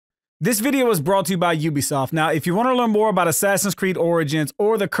This video is brought to you by Ubisoft. Now, if you want to learn more about Assassin's Creed Origins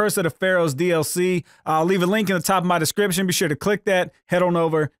or the Curse of the Pharaohs DLC, I'll leave a link in the top of my description. Be sure to click that, head on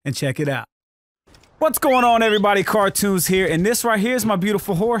over, and check it out. What's going on, everybody? CaRtOoNz here, and this right here is my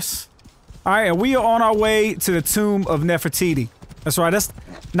beautiful horse. All right, and we are on our way to the tomb of Nefertiti. That's right, that's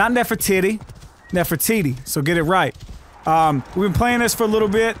not Nefertiti, Nefertiti, so get it right. We've been playing this for a little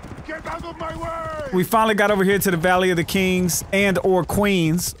bit. Get out of my way! We finally got over here to the Valley of the Kings and or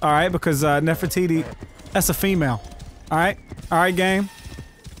Queens, all right, because Nefertiti, that's a female. All right, game.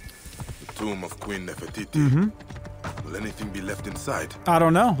 The tomb of Queen Nefertiti. Will anything be left inside? I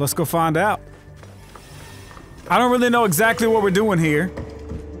don't know. Let's go find out. I don't really know exactly what we're doing here.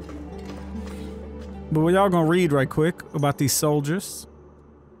 But y'all gonna read right quick about these soldiers.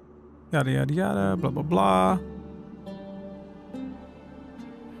 Yada yada yada, blah blah blah.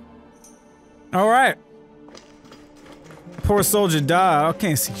 Alright. Poor soldier died. I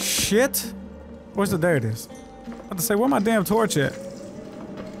can't see shit. Where's the— there it is. I have to say, where my damn torch at?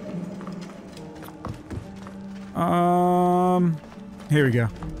 Here we go.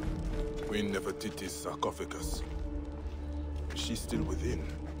 Queen Nefertiti's sarcophagus. Is she still within?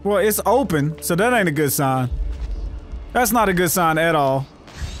 Well, it's open, so that ain't a good sign. That's not a good sign at all.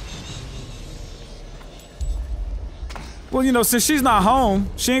 Well, you know, since she's not home,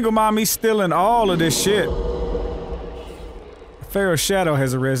 she ain't gonna mind me stealing all of this shit. Pharaoh's shadow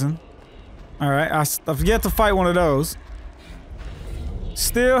has arisen. Alright, I've yet to fight one of those.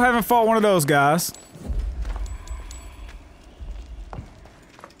 Still haven't fought one of those guys.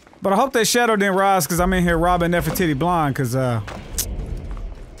 But I hope that shadow didn't rise because I'm in here robbing Nefertiti blind, because,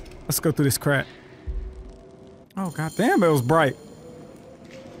 let's go through this crap. Oh, goddamn, it was bright.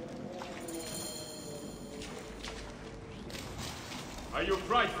 Are you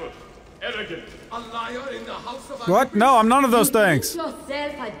prideful, arrogant, a liar in the house of— What? No, I'm none of those things. Yourself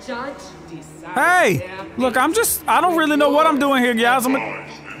a judge? Hey! Look, I don't really know what I'm doing here, guys.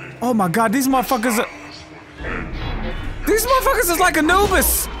 Oh my god, these motherfuckers are— these motherfuckers is like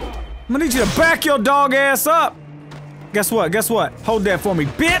Anubis! I'm gonna need you to back your dog ass up! Guess what? Guess what? Hold that for me,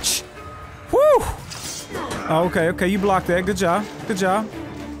 bitch! Woo! Oh, okay, you blocked that. Good job. Good job.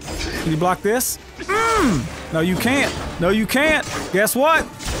 Can you block this? No, you can't. No, you can't. Guess what?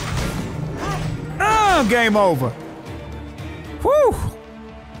 Game over. Whew.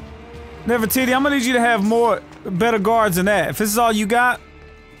 Nefertiti, I'm gonna need you to have better guards than that. If this is all you got,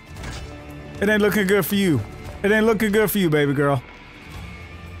 it ain't looking good for you. It ain't looking good for you, baby girl.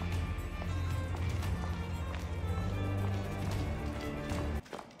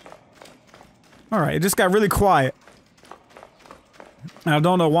 Alright, it just got really quiet. And I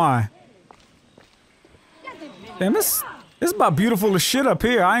don't know why. Damn, this is about beautiful as shit up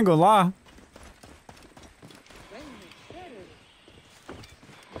here, I ain't gonna lie.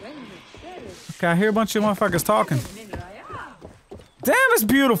 Okay, I hear a bunch of motherfuckers talking. Damn, it's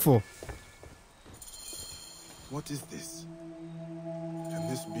beautiful! What is this? Can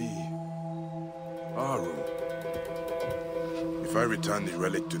this be our room? If I return the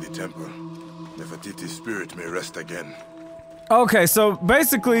relic to the temple, Nefertiti's spirit may rest again. Okay, so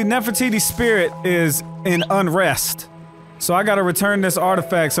basically Nefertiti's spirit is in unrest. So I gotta return this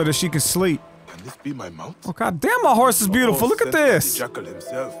artifact so that she can sleep. Can this be my mount? Oh god damn, my horse is beautiful, look at this! The jackal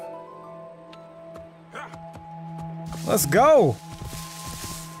himself. Let's go!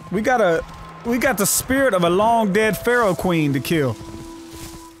 We got the spirit of a long dead pharaoh queen to kill.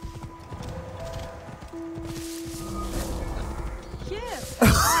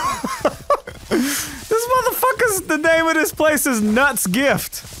 This motherfucker's— the name of this place is Nuts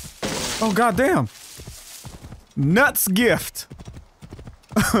Gift. Oh goddamn. Nuts Gift.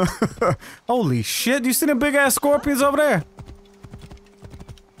 Holy shit, you see them big ass scorpions over there?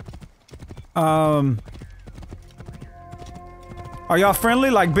 Are y'all friendly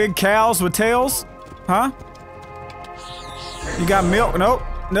like big cows with tails? Huh? You got milk? Nope.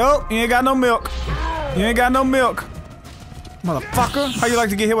 Nope, you ain't got no milk. You ain't got no milk. Motherfucker, how you like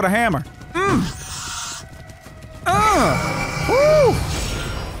to get hit with a hammer? Woo!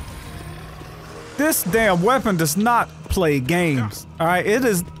 This damn weapon does not play games. Alright, it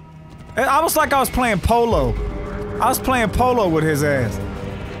is— I was like I was playing polo. I was playing polo with his ass.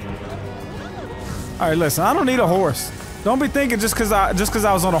 Alright, listen, I don't need a horse. Don't be thinking just cause I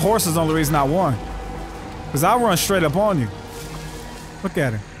was on a horse is the only reason I won. Cause I'll run straight up on you. Look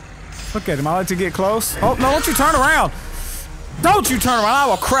at him. Look at him. I like to get close. Oh, no, don't you turn around. Don't you turn around. I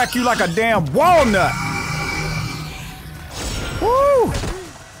will crack you like a damn walnut. Woo!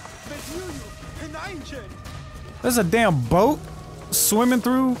 There's a damn boat swimming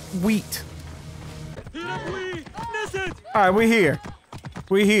through wheat. Alright, we're here.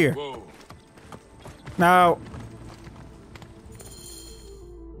 We here. Whoa. Now.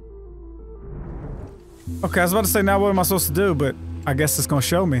 Okay, I was about to say, now what am I supposed to do? But I guess it's gonna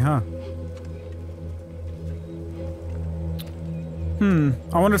show me, huh?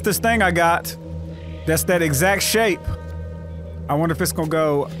 I wonder if this thing I got, that's that exact shape. I wonder if it's gonna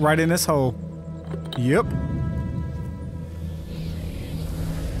go right in this hole. Yep.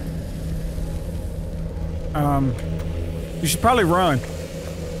 You should probably run.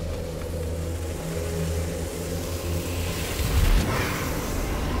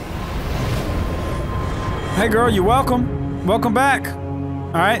 Hey girl, you're welcome. Welcome back.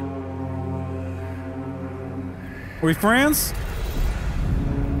 Alright. We friends?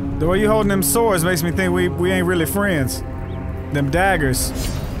 The way you holding them swords makes me think we ain't really friends. Them daggers.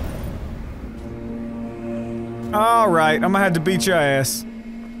 Alright, I'm gonna have to beat your ass.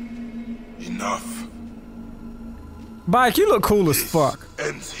 Enough. Bike, you look cool as fuck.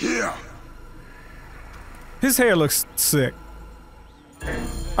 Ends here. His hair looks sick.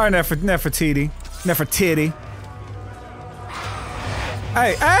 Alright, Nefertiti. Nefertiti.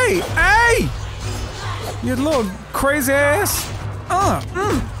 Hey, hey, hey! You little crazy ass.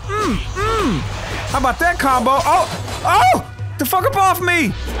 How about that combo? Oh! The fuck up off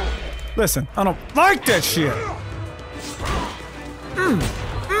me! Listen, I don't like that shit.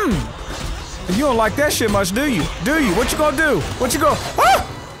 You don't like that shit much, do you? Do you? What you gonna do? What you go? Ah!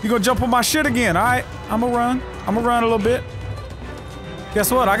 You gonna jump on my shit again? All right, I'ma run. I'ma run a little bit.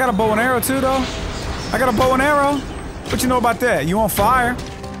 Guess what? I got a bow and arrow too, though. I got a bow and arrow. What you know about that? You on fire?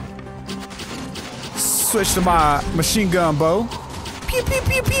 Switch to my machine gun bow. Pew pew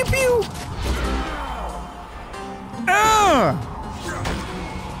pew pew pew.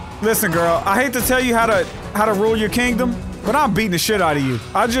 Listen, girl. I hate to tell you how to rule your kingdom, but I'm beating the shit out of you.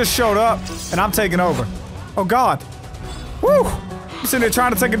 I just showed up and I'm taking over. Oh God. Woo! I'm sitting there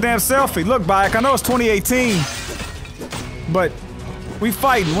trying to take a damn selfie. Look, Bayek, I know it's 2018, but we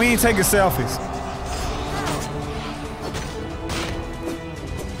fighting. We ain't taking selfies.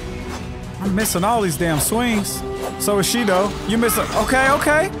 I'm missing all these damn swings. So is she, though. You missing? Okay,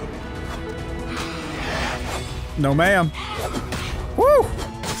 okay. No, ma'am. Woo!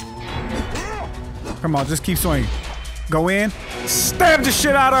 Come on, just keep swinging. Go in. Stab the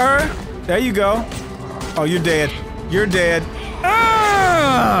shit out of her. There you go. Oh, you're dead. You're dead.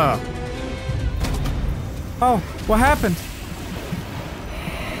 Ah! Oh, what happened?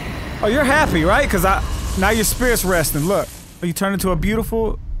 Oh, you're happy, right? Because now your spirit's resting. Look. Oh, you turned into a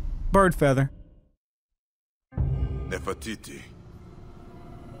beautiful bird feather. Nefertiti.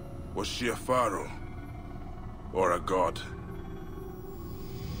 Was she a pharaoh? Or a god?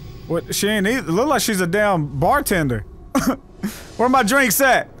 What? She ain't either. Look like she's a damn bartender. Where my drinks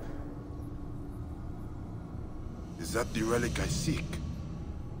at? Is that the relic I seek?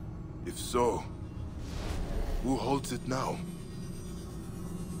 If so, who holds it now?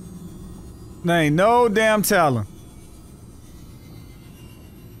 There ain't no damn telling.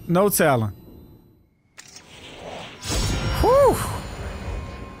 No telling. Whew.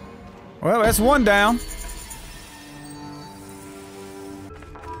 Well, that's one down.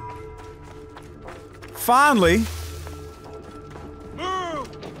 Finally. Move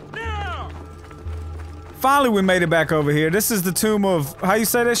now! Finally we made it back over here. This is the tomb of, how you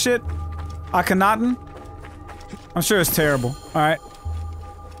say that shit? Akhenaten? I'm sure it's terrible. Alright.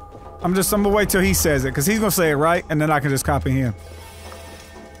 I'm gonna wait till he says it, because he's gonna say it right, and then I can just copy him.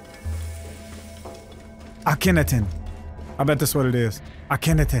 Akhenaten. I bet that's what it is.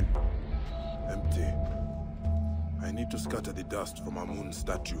 Akhenaten. Empty. I need to scatter the dust from Amun's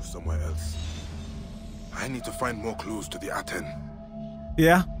statue somewhere else. I need to find more clues to the Aten.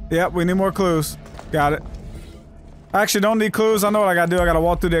 Yeah, we need more clues. Got it. I actually don't need clues. I know what I gotta do. I gotta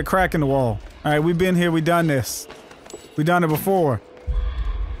walk through that crack in the wall. Alright, we've been here. We done this. We done it before.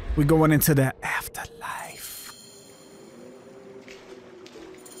 We going into the afterlife.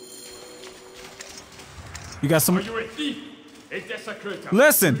 You got some... Are you a thief? A desecrator?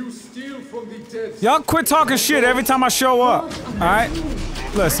 Listen. You steal from the dead. Y'all quit talking shit every time I show up. Alright?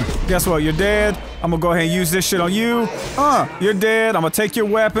 Listen, guess what? You're dead. I'm gonna go ahead and use this shit on you. You're dead. I'm gonna take your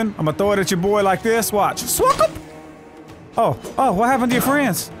weapon. I'm gonna throw it at your boy like this. Watch. Swoop up. Oh, what happened to your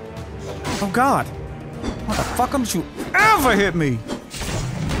friends? Oh God. What the fuck? Don't you ever hit me?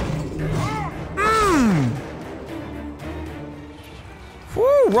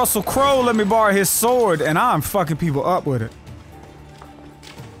 Woo, Russell Crowe let me borrow his sword and I'm fucking people up with it.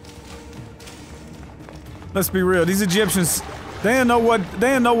 Let's be real, these Egyptians, they didn't know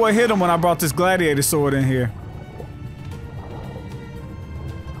what hit them when I brought this gladiator sword in here.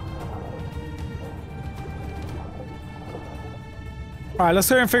 Alright, let's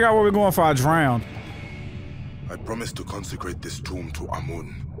hurry and figure out where we're going for our drowned. I promise to consecrate this tomb to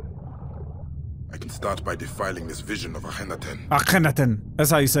Amun. I can start by defiling this vision of Akhenaten. Akhenaten.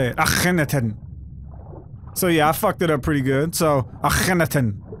 That's how you say it. Akhenaten. So yeah, I fucked it up pretty good. So,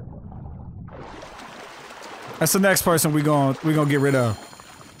 Akhenaten. That's the next person we gonna get rid of.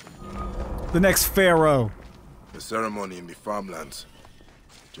 The next pharaoh. The ceremony in the farmlands.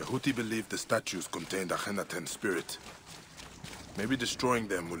 Jehuti believed the statues contained Akhenaten's spirit. Maybe destroying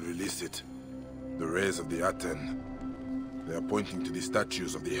them will release it. The rays of the Aten. They are pointing to the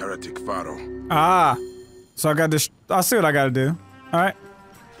statues of the heretic Pharaoh. Ah. So I got this. I see what I gotta do. Alright.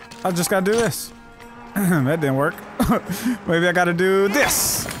 I just gotta do this. That didn't work. Maybe I gotta do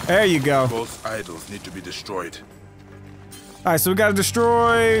this. There you go. Both idols need to be destroyed. Alright, so we gotta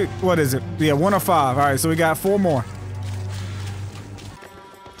destroy... What is it? Yeah, 1 of 5. Alright, so we got 4 more.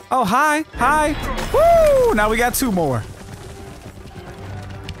 Oh, hi! Hi! Woo! Now we got 2 more.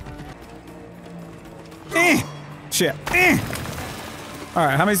 Shit.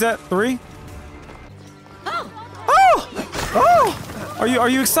 Alright, how many is that? 3? Oh! Oh! Are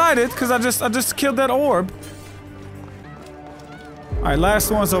you excited? Because I just killed that orb. Alright,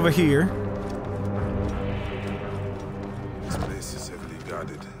 last one's over here. This place is heavily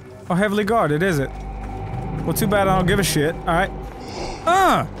guarded. Oh, heavily guarded, is it? Well, too bad I don't give a shit. Alright.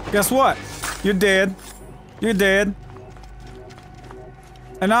 Guess what? You're dead. You're dead.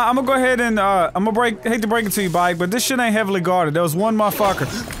 And I'm gonna go ahead and, hate to break it to you, Bike, but this shit ain't heavily guarded. There was one motherfucker.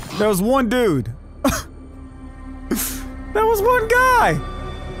 There was one dude. There was one guy!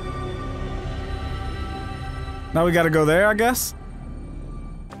 Now we gotta go there, I guess?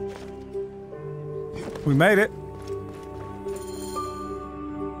 We made it.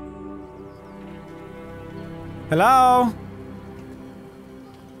 Hello?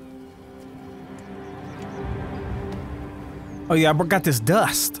 Oh yeah, I got this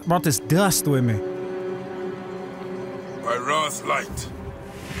dust. I brought this dust with me. By Ra's light.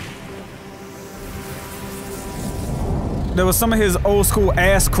 There was some of his old school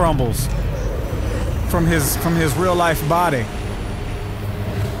ass crumbles from his real life body.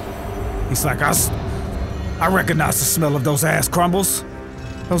 He's like, I recognize the smell of those ass crumbles.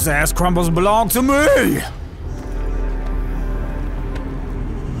 Those ass crumbles belong to me.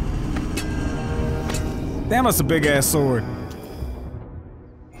 Damn, that's a big ass sword.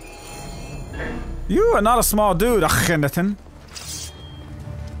 You are not a small dude, Akhenaten.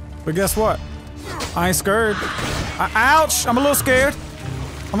 But guess what? I ain't scared. Ouch! I'm a little scared.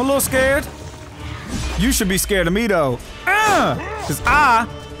 I'm a little scared. You should be scared of me though. Cause I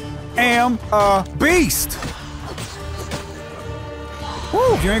am a beast.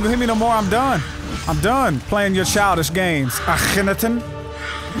 Woo! If you ain't gonna hit me no more, I'm done. I'm done playing your childish games, Akhenaten.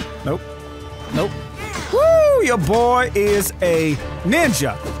 Nope. Nope. Woo! Your boy is a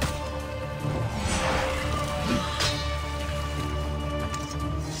ninja.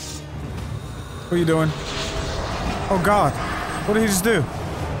 What are you doing? Oh god. What did he just do?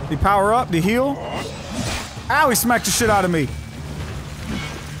 Did he power up? Did he heal? Ow, he smacked the shit out of me.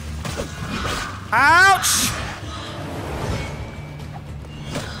 Ouch!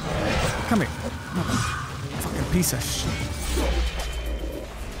 Come here. Fucking piece of shit.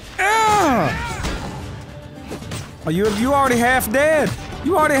 Oh, you already half dead.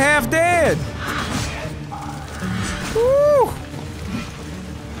 You already half dead. Woo!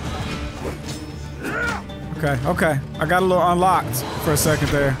 Okay. I got a little unlocked for a second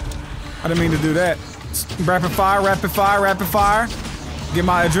there. I didn't mean to do that. Rapid fire. Get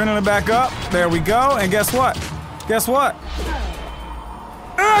my adrenaline back up. There we go. And guess what?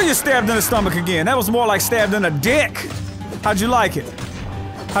 Oh, you're stabbed in the stomach again. That was more like stabbed in a dick. How'd you like it?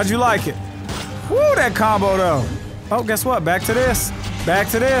 Woo, that combo though. Oh, guess what? Back to this.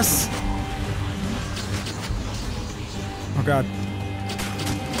 Oh god.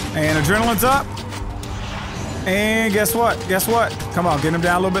 And adrenaline's up. And guess what? Come on, get him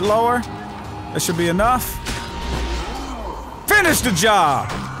down a little bit lower. That should be enough. Finish the job!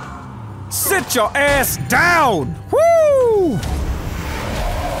 Sit your ass down! Woo!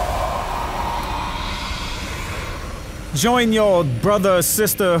 Join your brother,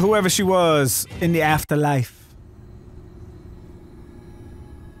 sister, whoever she was, in the afterlife.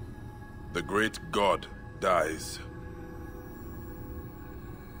 The great god dies.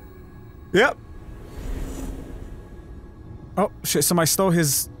 Yep. Oh shit! Somebody stole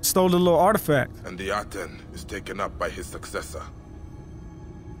the little artifact. And the Aten is taken up by his successor.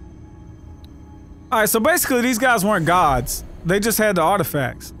 All right, so basically these guys weren't gods. They just had the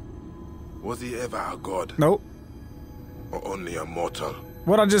artifacts. Was he ever a god? Nope. Or only a mortal?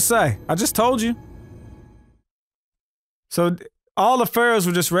 What'd I just say? I just told you. So all the pharaohs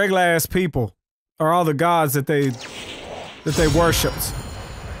were just regular ass people, or all the gods that they worshipped.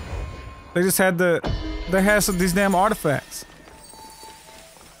 They just had these damn artifacts.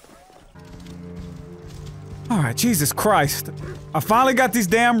 Alright, Jesus Christ. I finally got these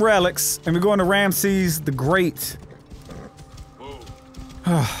damn relics, and we're going to Ramses the Great.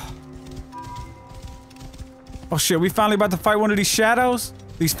 Oh shit, we finally about to fight one of these shadows?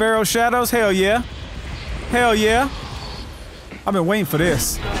 These pharaoh shadows? Hell yeah. Hell yeah. I've been waiting for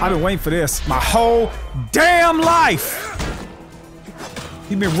this. I've been waiting for this my whole damn life.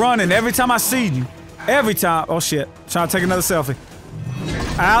 You've been running every time I see you. Every time. Oh shit. Trying to take another selfie.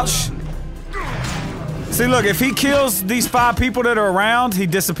 Ouch. See, look, if he kills these 5 people that are around, he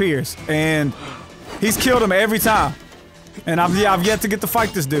disappears. And he's killed them every time. And I've yet to get to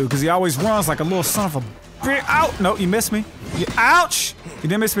fight this dude, because he always runs like a little son of a bitch. Out! No, you missed me. Ouch! You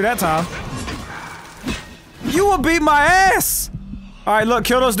didn't miss me that time. You will beat my ass! Alright, look,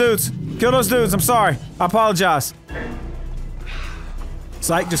 kill those dudes. Kill those dudes, I'm sorry. I apologize.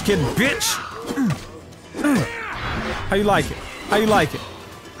 Psych, just kidding, bitch! How you like it? How you like it?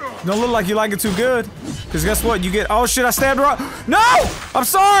 You don't look like you like it too good. Because guess what? You get— oh shit, I stabbed her up. No! I'm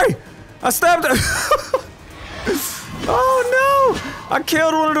sorry! I stabbed her. Oh no! I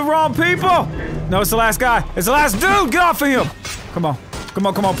killed one of the wrong people! No, it's the last guy. It's the last dude! Get off of him! Come on. Come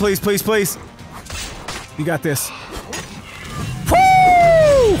on, come on, please, please, please. You got this.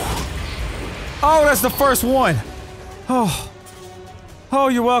 Woo! Oh, that's the first one. Oh. Oh,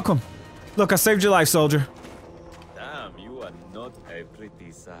 you're welcome. Look, I saved your life, soldier. Damn, you are not a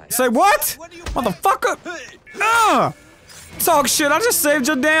pretty sight. Say what? Motherfucker! Talk shit, I just saved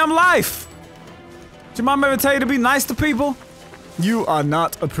your damn life! Did your mom ever tell you to be nice to people? You are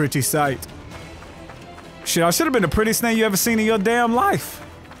not a pretty sight. Shit, I should have been the prettiest thing you ever seen in your damn life.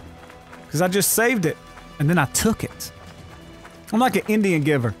 Because I just saved it. And then I took it. I'm like an Indian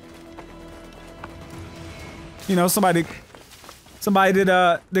giver. You know, somebody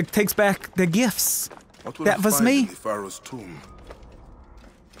that takes back their gifts. What will That I was find me. in the Pharaoh's tomb?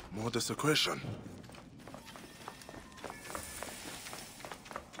 More desecration.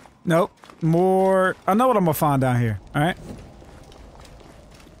 Nope. More. I know what I'm gonna find down here. All right.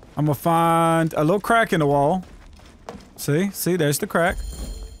 I'm gonna find a little crack in the wall. See, there's the crack.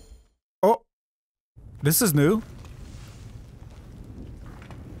 Oh, this is new.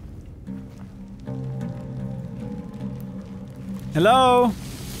 Hello?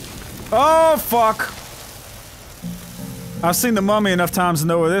 Oh, fuck. I've seen the mummy enough times to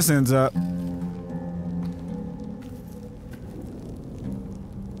know where this ends up.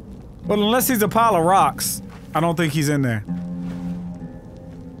 Well, unless he's a pile of rocks, I don't think he's in there.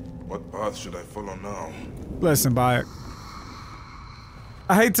 What path should I follow now? Listen, Bayek.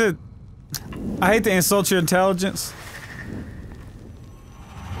 I hate to insult your intelligence,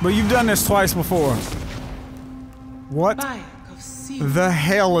 but you've done this twice before. What the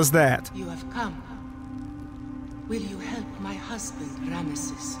hell is that? You have come. Will you help my husband,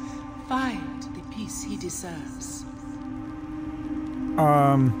 Ramesses, find the peace he deserves?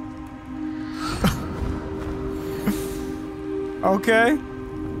 Okay.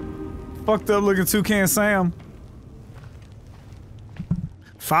 Fucked up looking Toucan Sam.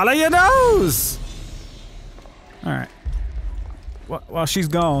 Follow your nose! Alright. While she's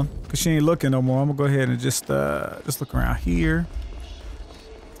gone, because she ain't looking no more, I'm gonna go ahead and just look around here.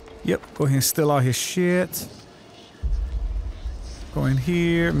 Yep, go ahead and steal all his shit. Go in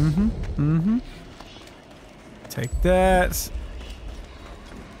here, Take that.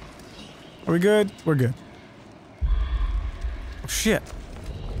 Are we good? We're good. Oh shit.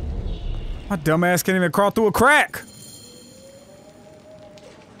 My dumb ass can't even crawl through a crack!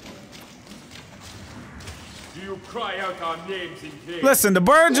 Do you cry out our names in vain? Listen, the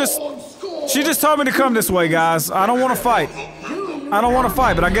bird she just told me to come this way, guys. I don't want to fight. I don't want to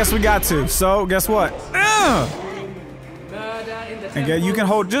fight, but I guess we got to. So, guess what? And you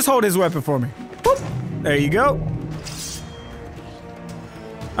can just hold his weapon for me. Boop. There you go.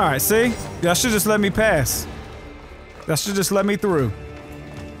 Alright, see? Y'all should just let me pass. Y'all should just let me through.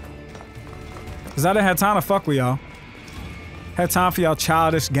 Cause I didn't have time to fuck with y'all. Had time for y'all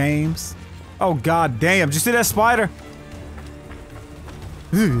childish games. Oh god damn, did you see that spider?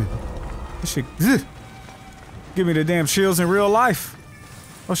 Ugh. This shit, ugh. Give me the damn chills in real life.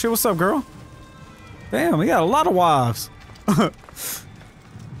 Oh shit, what's up, girl? Damn, he got a lot of wives.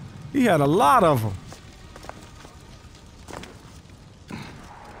 He had a lot of them.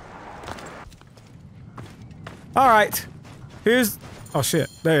 Alright. Here's... oh shit.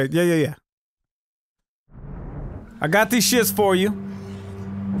 There, yeah. I got these shits for you.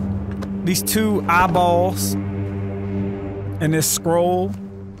 These 2 eyeballs. And this scroll.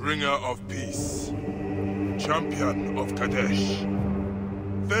 Bringer of peace. Champion of Kadesh.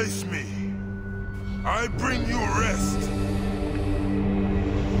 Face me. I bring you rest.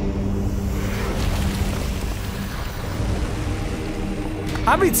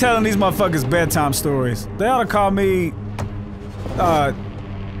 I be telling these motherfuckers bedtime stories. They ought to call me, the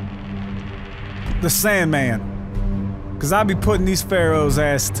Sandman. Cause I be putting these pharaohs'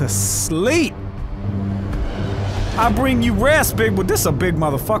 ass to sleep. I bring you rest, big boy. This is a big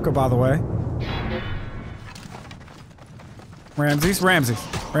motherfucker, by the way. Ramses.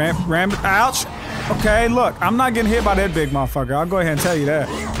 Ouch. Okay, look, I'm not getting hit by that big motherfucker. I'll go ahead and tell you that.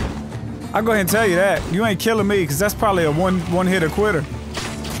 I'll go ahead and tell you that. You ain't killing me, cause that's probably a one-hitter quitter.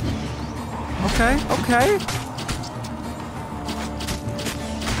 Okay.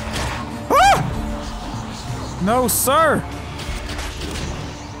 Ah! No, sir.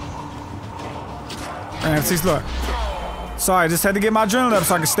 Ramses, look. Sorry, I just had to get my adrenaline up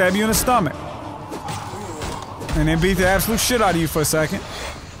so I could stab you in the stomach. And then beat the absolute shit out of you for a second.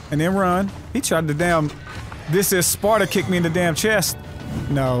 And then run. He tried to damn... This is Sparta kick me in the damn chest.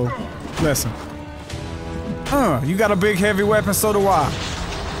 No. Listen. You got a big heavy weapon, so do I.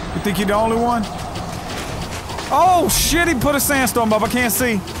 You think you're the only one? Oh shit, he put a sandstorm up, I can't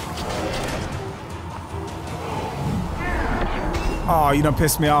see. Oh, you done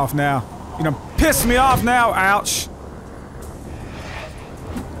pissed me off now. You done pissed me off now, ouch.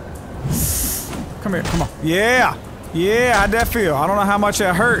 Come here, come on. Yeah, how'd that feel? I don't know how much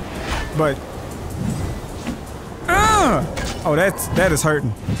that hurt, but... Oh, that is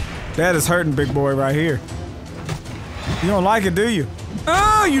hurting. That is hurting, big boy, right here. You don't like it, do you?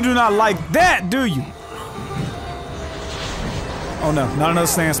 Oh, you do not like that, do you? Oh no, not another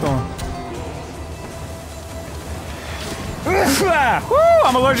sandstorm. Woo,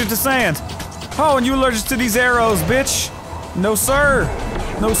 I'm allergic to sand. Oh, and you allergic to these arrows, bitch. No, sir.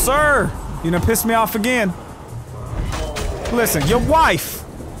 No, sir. You done pissed me off again. Listen, your wife,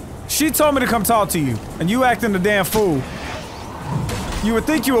 she told me to come talk to you, and you acting a damn fool. You would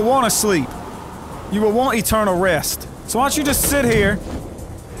think you would want to sleep. You would want eternal rest. So why don't you just sit here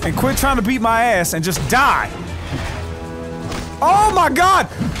and quit trying to beat my ass and just die? Oh my god!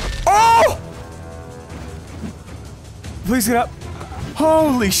 Oh! Please get up.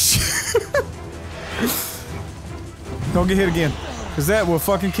 Holy shit. Don't get hit again, because that will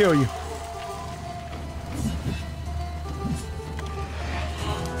fucking kill you.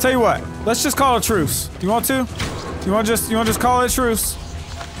 Tell you what, let's just call a truce. You want to? You want to just call it a truce?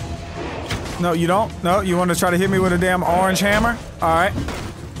 No, you don't? No, you want to try to hit me with a damn orange hammer? Alright.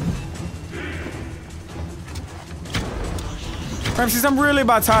 Ramses, I'm really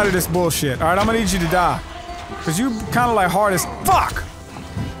about tired of this bullshit. Alright, I'm gonna need you to die. Cause you kinda like hard as fuck!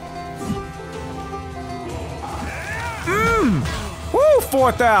 Woo,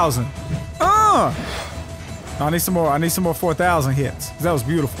 4,000! I need some more 4,000 hits. That was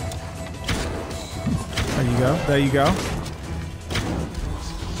beautiful. There you go.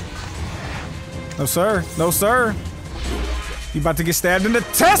 No sir, no sir. You about to get stabbed in the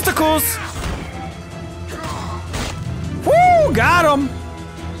testicles! Woo! Got him!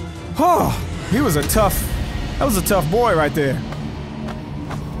 Oh, that was a tough boy right there.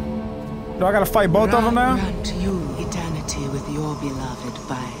 Do I gotta fight both of them now? Grant you eternity with your beloved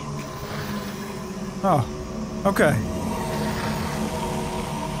back. Oh, okay.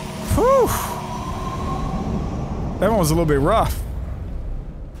 Whew. That one was a little bit rough.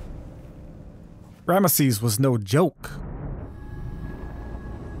 Ramesses was no joke.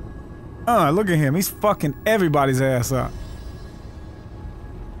 Look at him. He's fucking everybody's ass up.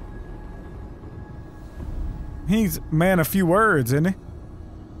 He's man of few words, isn't he?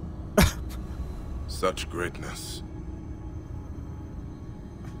 Such greatness.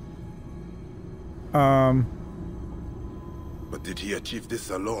 But did he achieve this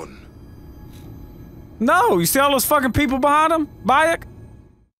alone? No, you see all those fucking people behind him? Bayek?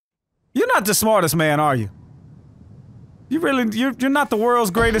 You're not the smartest man, are you? You're not the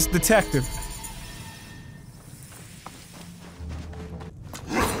world's greatest detective.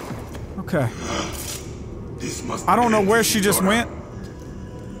 Okay. I don't know where she just went.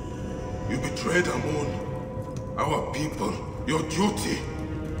 You betrayed Amun, our people, your duty.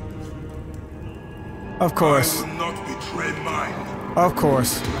 Of course. I will not betray mine. Of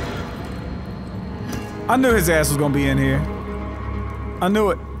course. I knew his ass was gonna be in here. I knew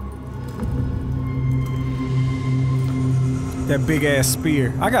it. That big ass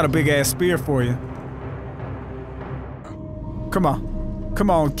spear. I got a big ass spear for you. Come on. Come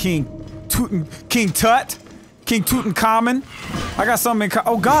on, King Tut. King Tutankhamun. I got something in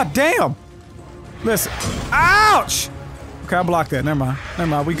oh god damn. Listen. Ouch! Okay, I blocked that. Never mind. Never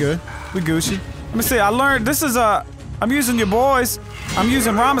mind. We good. We Gucci. Let me see. I learned this is I'm using your boys. I'm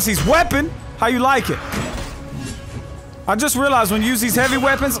using Ramesses' weapon. How you like it? I just realized when you use these heavy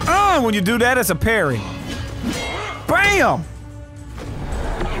weapons, when you do that, it's a parry. Bam!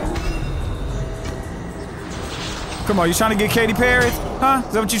 Come on, you trying to get Katy parried? Huh?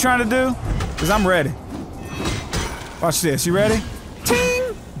 Is that what you trying to do? Because I'm ready. Watch this. You ready?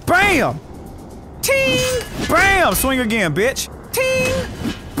 Ting! Bam! Ting! Bam! Swing again, bitch.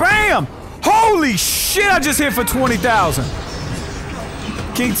 Ting! Bam! Holy shit, I just hit for 20,000.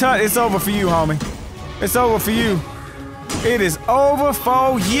 King Tut, it's over for you, homie. It's over for you. It is over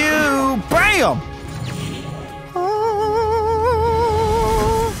for you. Bam!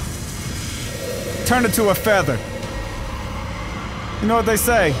 Turn it to a feather. You know what they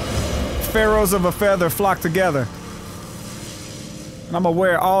say? Pharaohs of a feather flock together. And I'm gonna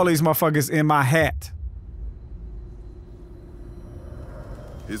wear all these motherfuckers in my hat.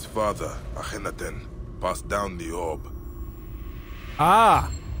 His father, Akhenaten, passed down the orb.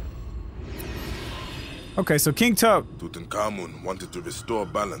 Ah. Okay, so King Tut. Tutankhamun wanted to restore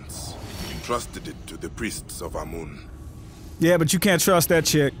balance. He entrusted it to the priests of Amun. Yeah, but you can't trust that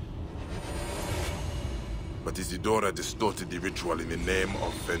chick. But Isidora distorted the ritual in the name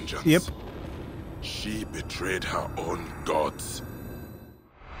of vengeance. Yep. She betrayed her own gods.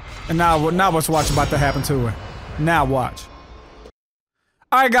 And now what's about to happen to her? Now watch.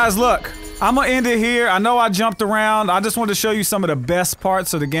 Alright guys, look. I'm gonna end it here. I know I jumped around. I just wanted to show you some of the best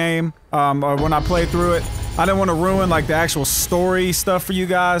parts of the game, or when I played through it. I didn't want to ruin like the actual story stuff for you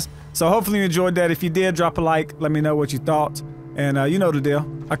guys. So hopefully you enjoyed that. If you did, drop a like. Let me know what you thought. And you know the deal.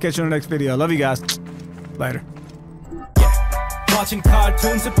 I'll catch you in the next video. Love you guys. Later. Yeah. Watching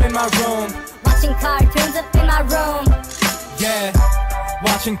cartoons up in my room. Watching cartoons up in my room. Yeah.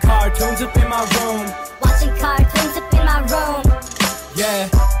 Watching cartoons up in my room. Watching cartoons up in my room. Yeah.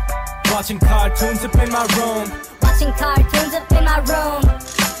 Watching cartoons up in my room. Watching cartoons up in my room.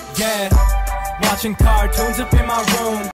 Yeah. Watching cartoons up in my room.